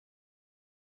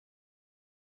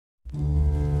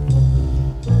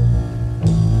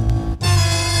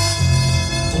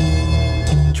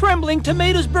crumbling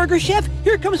tomatoes, Burger Chef.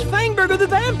 Here comes Fangburger the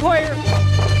vampire.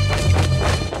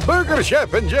 Burger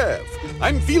Chef and Jeff,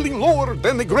 I'm feeling lower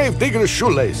than the gravedigger's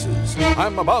shoelaces.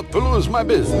 I'm about to lose my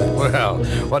business. Well,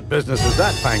 what business is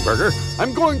that, Fangburger?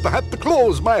 I'm going to have to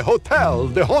close my hotel,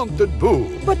 the Haunted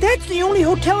Boo. But that's the only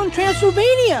hotel in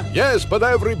Transylvania. Yes, but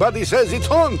everybody says it's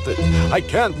haunted. I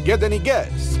can't get any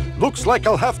guests. Looks like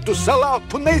I'll have to sell out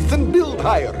to Nathan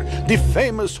Bildhire, the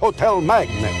famous hotel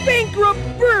magnate. Bankrupt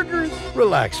burgers.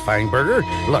 Relax, Fangburger.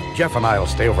 Look, Jeff and I'll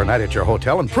stay overnight at your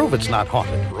hotel and prove it's not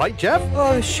haunted. Right, Jeff?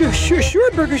 Sure,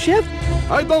 Burger Chef.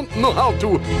 I don't know how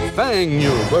to fang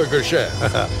you, Burger Chef.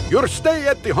 Your stay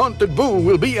at the Haunted Boo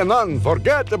will be an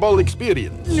unforgettable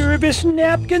experience. Nervous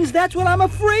napkins, that's what I'm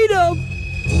afraid of.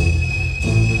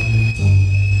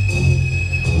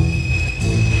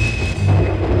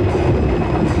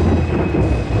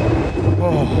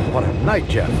 Oh, what a night,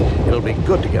 Jeff. It'll be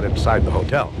good to get inside the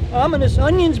hotel. Ominous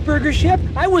onions, Burger Chef.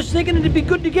 I was thinking it'd be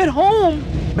good to get home.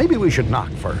 Maybe we should knock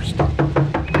first.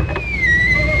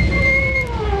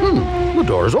 The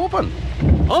door's open.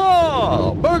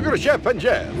 Oh, Burger Chef and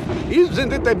Jeff,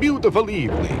 isn't it a beautiful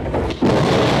evening?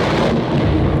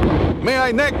 May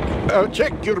I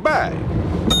check your bag?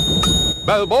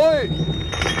 Bellboy?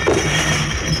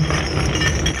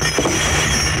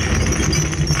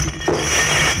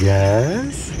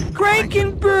 Yes?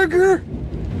 Frankenburger.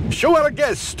 Show our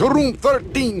guests to room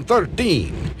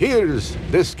 1313. Here's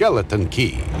the skeleton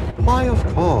key. Why, of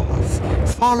course.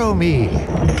 Follow me.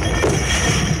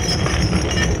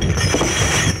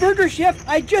 Burger Chef,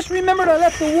 I just remembered I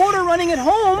left the water running at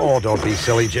home. Oh, don't be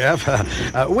silly, Jeff.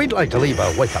 We'd like to leave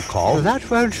a wake-up call. That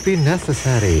won't be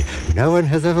necessary. No one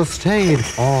has ever stayed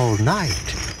all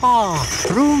night.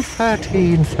 Room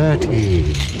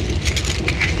 1313.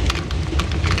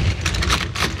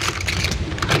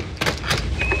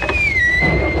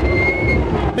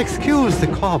 Excuse the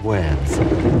cobwebs.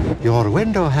 Your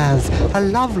window has a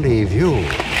lovely view.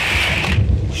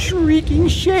 Shrieking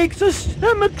Shakes, a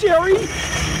cemetery.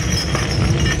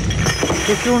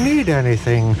 If you need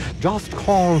anything, just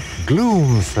call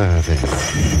Gloom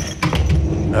Service.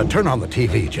 Turn on the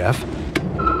TV, Jeff.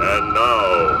 And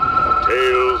now,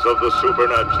 Tales of the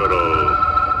Supernatural.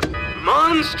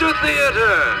 Monster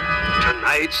Theater.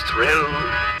 Tonight's thrill.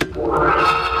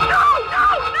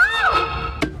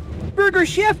 Burger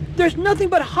Chef, there's nothing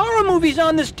but horror movies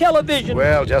on this television.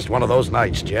 Well, just one of those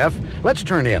nights, Jeff. Let's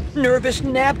turn in. Nervous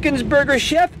napkins, Burger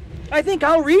Chef. I think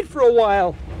I'll read for a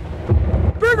while.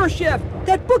 Burger Chef,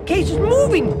 that bookcase is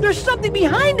moving. There's something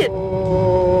behind it.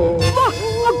 Look,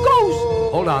 a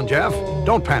ghost. Hold on, Jeff.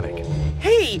 Don't panic.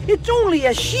 Hey, it's only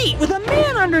a sheet with a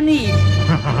man underneath.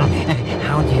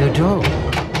 How do you do?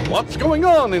 What's going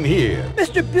on in here?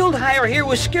 Mr. Bildhire here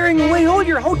was scaring away all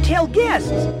your hotel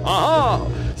guests. Aha!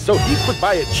 So he could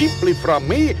buy it cheaply from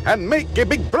me and make a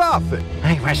big profit.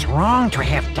 I was wrong to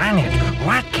have done it.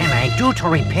 What can I do to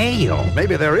repay you?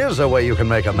 Maybe there is a way you can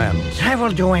make amends. I will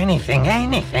do anything.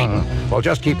 Well,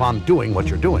 just keep on doing what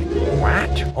you're doing.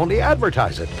 What? Only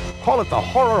advertise it. Call it the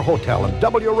Horror Hotel and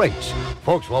double your rates.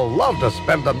 Folks will love to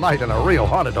spend the night in a real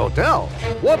haunted hotel.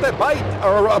 What a bright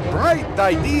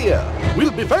idea. We'll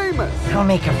be famous. I'll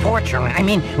make a fortune.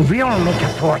 We'll make a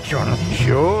fortune.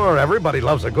 Sure, everybody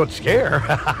loves a good scare.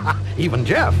 Even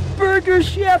Jeff. Burger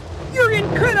Chef, you're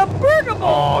incredible.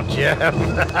 Oh, Jeff.